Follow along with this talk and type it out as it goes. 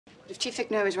If Chief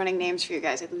Vic knew I was running names for you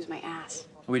guys, I'd lose my ass.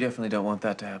 We definitely don't want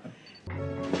that to happen.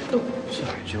 Oh,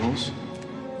 sorry, Jules.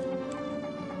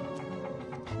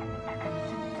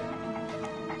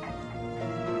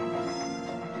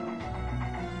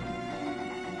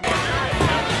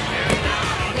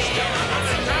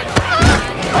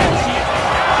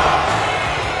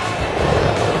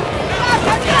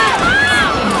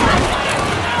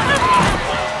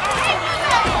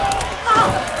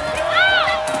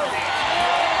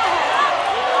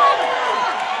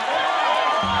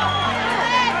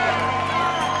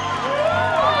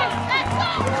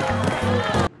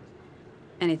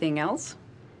 Anything else?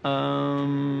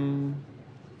 Not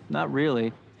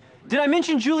really. Did I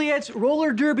mention Juliet's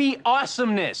roller derby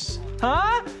awesomeness?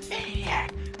 Huh?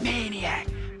 Maniac, maniac,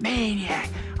 maniac.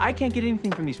 I can't get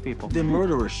anything from these people. They're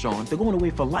murderers, Shawn. They're going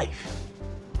away for life.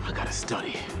 I gotta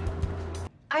study.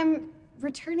 I'm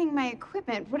returning my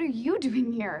equipment. What are you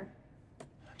doing here?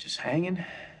 Just hanging,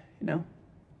 you know,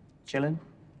 chilling.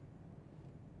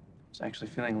 I was actually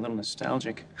feeling a little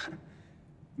nostalgic.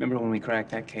 Remember when we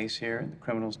cracked that case here and the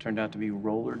criminals turned out to be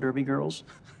roller derby girls?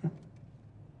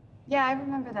 Yeah, I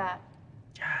remember that.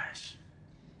 Gosh,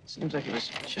 seems like it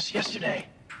was just yesterday.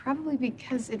 Probably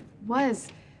because it was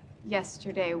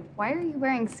yesterday. Why are you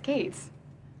wearing skates?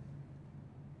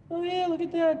 Oh yeah, look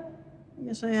at that. I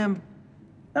guess I am.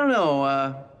 I don't know,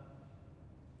 I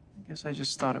guess I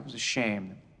just thought it was a shame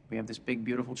that we have this big,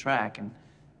 beautiful track and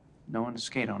no one to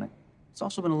skate on it. It's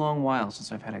also been a long while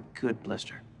since I've had a good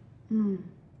blister. Hmm.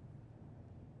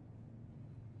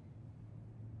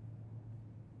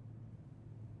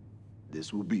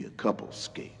 This will be a couples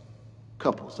skate.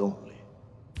 Couples only.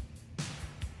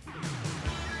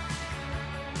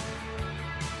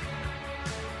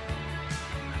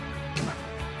 Come on.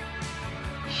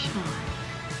 Shawn.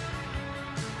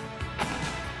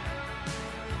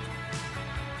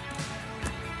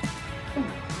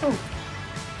 Oh.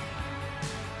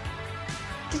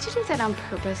 Did you do that on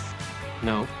purpose?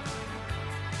 No.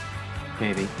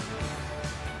 Maybe.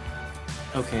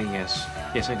 Okay, yes.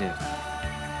 Yes, I did.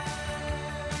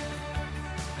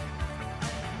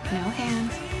 No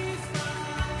hands.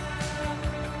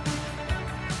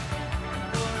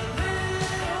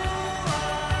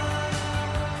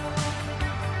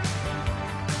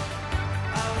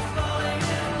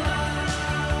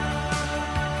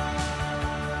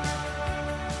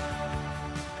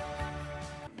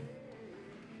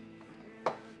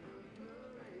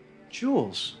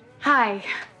 Jules, Hi.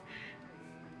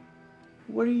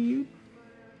 what are you?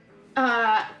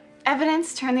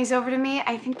 Evidence, turn these over to me.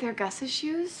 I think they're Gus's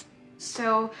shoes.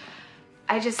 So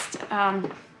I just, I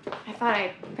thought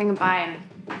I'd bring them by and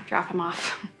drop them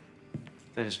off.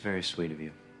 That is very sweet of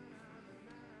you.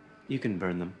 You can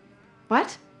burn them.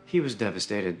 What? He was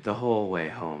devastated the whole way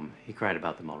home. He cried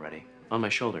about them already. On my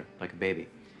shoulder, like a baby.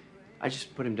 I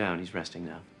just put him down. He's resting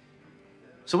now.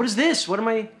 So what is this? What am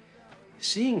I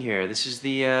seeing here? This is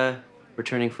the,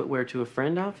 returning footwear to a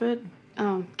friend outfit?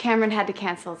 Oh, Cameron had to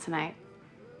cancel tonight.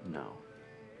 No.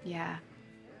 Yeah.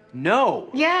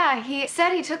 No! Yeah, he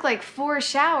said he took like 4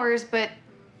 showers, but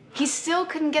he still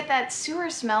couldn't get that sewer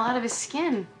smell out of his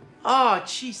skin. Oh,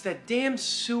 jeez, that damn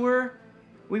sewer.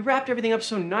 We wrapped everything up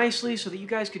so nicely so that you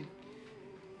guys could...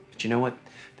 But you know what?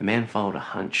 The man followed a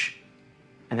hunch.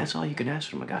 And that's all you can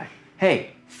ask from a guy.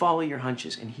 Hey, follow your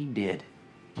hunches, and he did.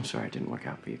 I'm sorry it didn't work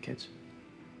out for you kids.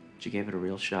 But you gave it a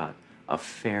real shot. A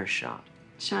fair shot.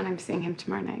 Shawn, I'm seeing him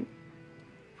tomorrow night.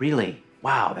 Really?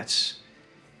 Wow, that's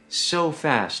so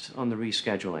fast on the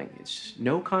rescheduling. It's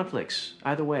no conflicts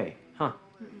either way, huh?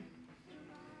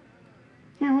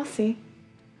 Yeah, we'll see.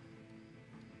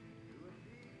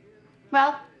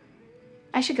 Well,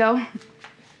 I should go.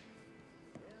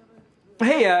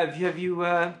 Hey, have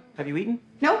you eaten?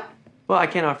 Nope. Well, I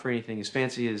can't offer anything as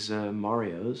fancy as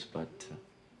Mario's, but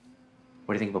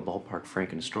what do you think of a ballpark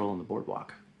frank and a stroll on the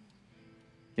boardwalk?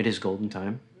 It is golden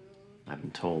time. I've been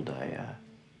told I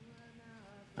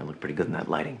look pretty good in that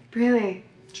lighting. Really?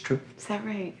 It's true. Is that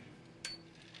right?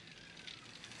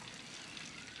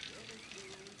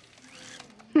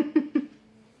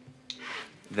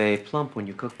 They plump when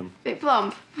you cook them. They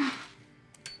plump.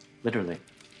 Literally.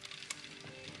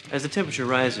 As the temperature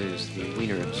rises, the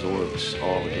wiener absorbs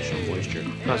all additional moisture,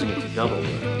 causing it to double,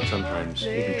 sometimes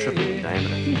even triple in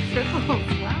diameter. Oh,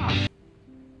 wow.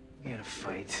 We had a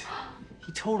fight.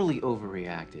 He totally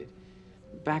overreacted.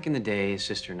 Back in the day, his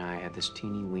sister and I had this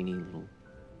teeny weeny little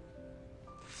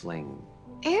fling.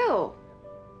 Ew.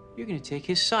 You're gonna take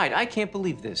his side. I can't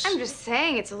believe this. I'm just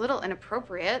saying it's a little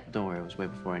inappropriate. Don't worry, it was way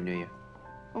before I knew you.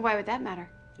 Well, why would that matter?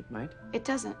 It might. It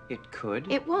doesn't. It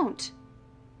could. It won't.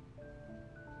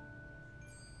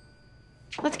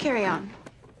 Let's carry on.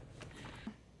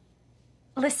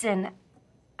 Listen,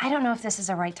 I don't know if this is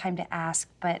the right time to ask,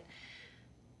 but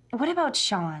what about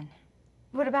Shawn?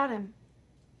 What about him?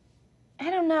 I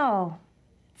don't know.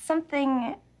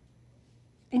 Something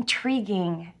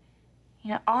intriguing,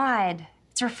 odd.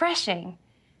 It's refreshing.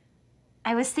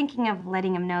 I was thinking of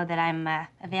letting him know that I'm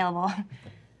available,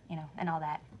 and all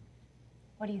that.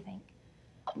 What do you think?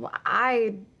 Well,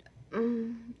 I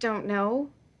don't know.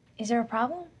 Is there a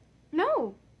problem?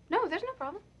 No, there's no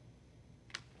problem.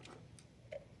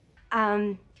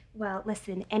 Well,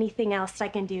 listen, anything else I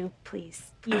can do,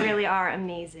 please. You really are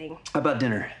amazing. How about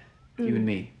dinner? You and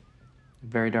me. A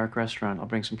very dark restaurant. I'll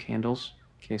bring some candles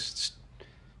in case it's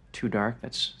too dark.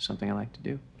 That's something I like to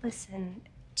do. Listen,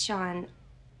 Shawn,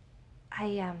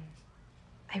 I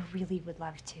really would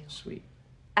love to. Sweet.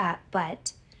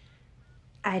 But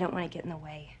I don't want to get in the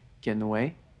way. Get in the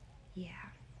way? Yeah.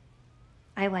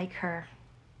 I like her,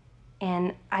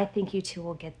 and I think you two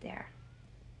will get there.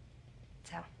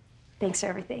 So, thanks for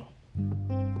everything.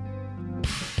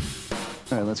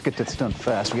 All right, let's get this done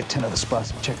fast. We got 10 other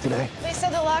spots to check today. They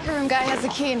said the locker room guy has the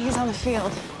key and he's on the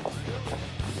field.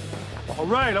 All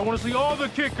right, I want to see all the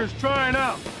kickers trying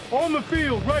out. On the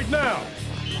field right now.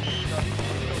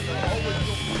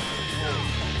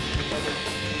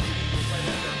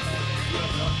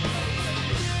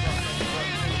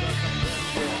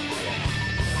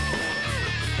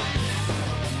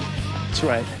 That's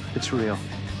right. It's real.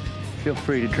 Feel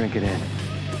free to drink it in.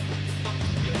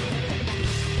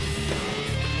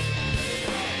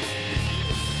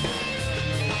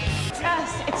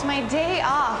 Gus, it's my day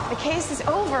off. The case is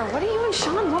over. What do you and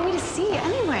Shawn want me to see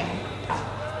anyway?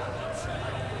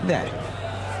 That.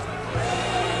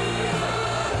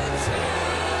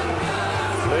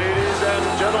 Ladies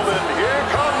and gentlemen, here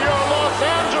come your Los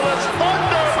Angeles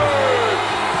Thunderbirds!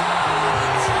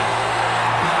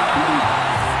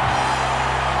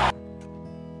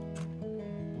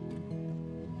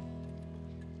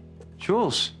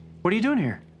 Jules, what are you doing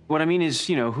here? What I mean is,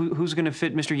 who's gonna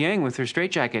fit Mr. Yang with her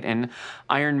straitjacket and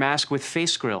iron mask with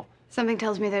face grill? Something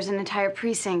tells me there's an entire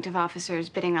precinct of officers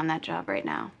bidding on that job right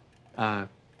now.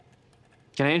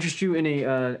 Can I interest you in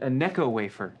a Necco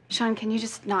wafer? Shawn, can you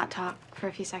just not talk for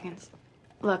a few seconds?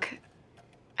 Look,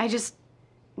 I just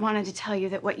wanted to tell you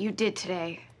that what you did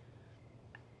today,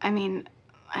 I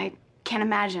can't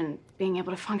imagine being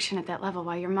able to function at that level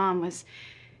while your mom was,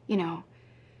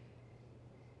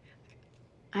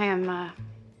 I am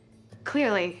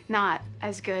clearly not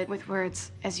as good with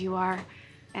words as you are.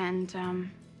 And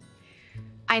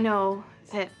I know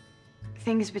that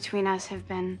things between us have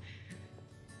been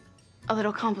a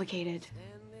little complicated.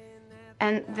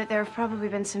 And that there have probably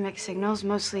been some mixed signals,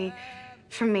 mostly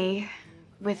from me,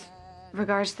 with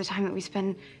regards to the time that we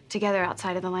spend together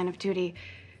outside of the line of duty.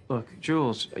 Look,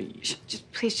 Jules,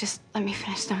 Please just let me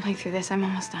finish stumbling through this. I'm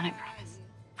almost done, I promise.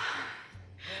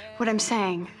 What I'm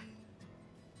saying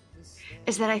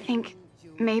is that I think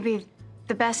maybe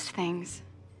the best things,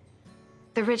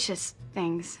 the richest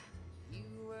things,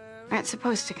 aren't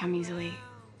supposed to come easily.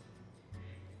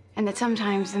 And that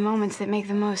sometimes the moments that make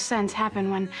the most sense happen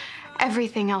when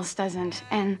everything else doesn't.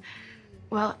 And,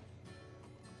 well,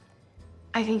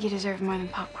 I think you deserve more than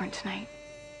popcorn tonight.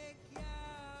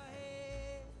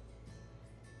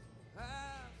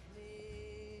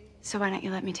 So why don't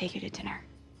you let me take you to dinner?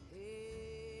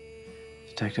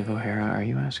 Detective O'Hara, are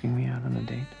you asking me out on a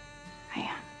date? I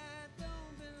am.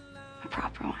 A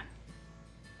proper one.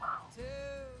 Wow.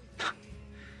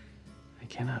 I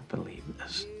cannot believe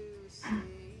this.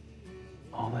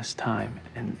 All this time,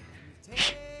 and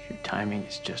your timing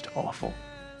is just awful.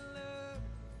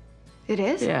 It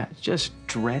is? Yeah, it's just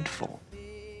dreadful.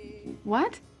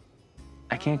 What?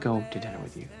 I can't go to dinner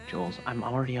with you, Jules. I'm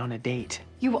already on a date.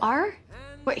 You are?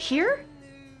 What, here?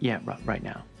 Yeah, right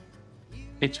now.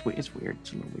 It's weird.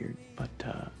 It's a little weird, but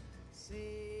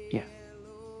yeah.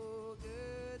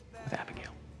 With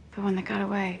Abigail. The one that got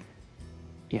away.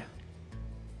 Yeah.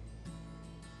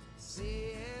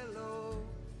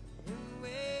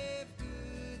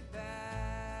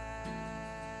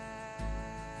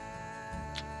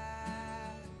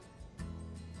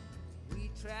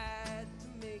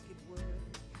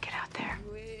 Get out there.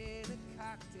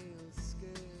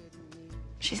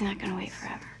 She's not gonna wait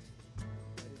forever.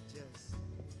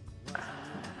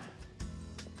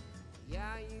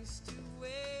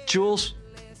 Jules,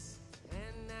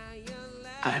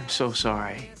 I'm so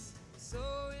sorry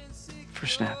for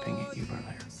snapping at you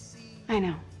earlier. I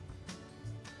know.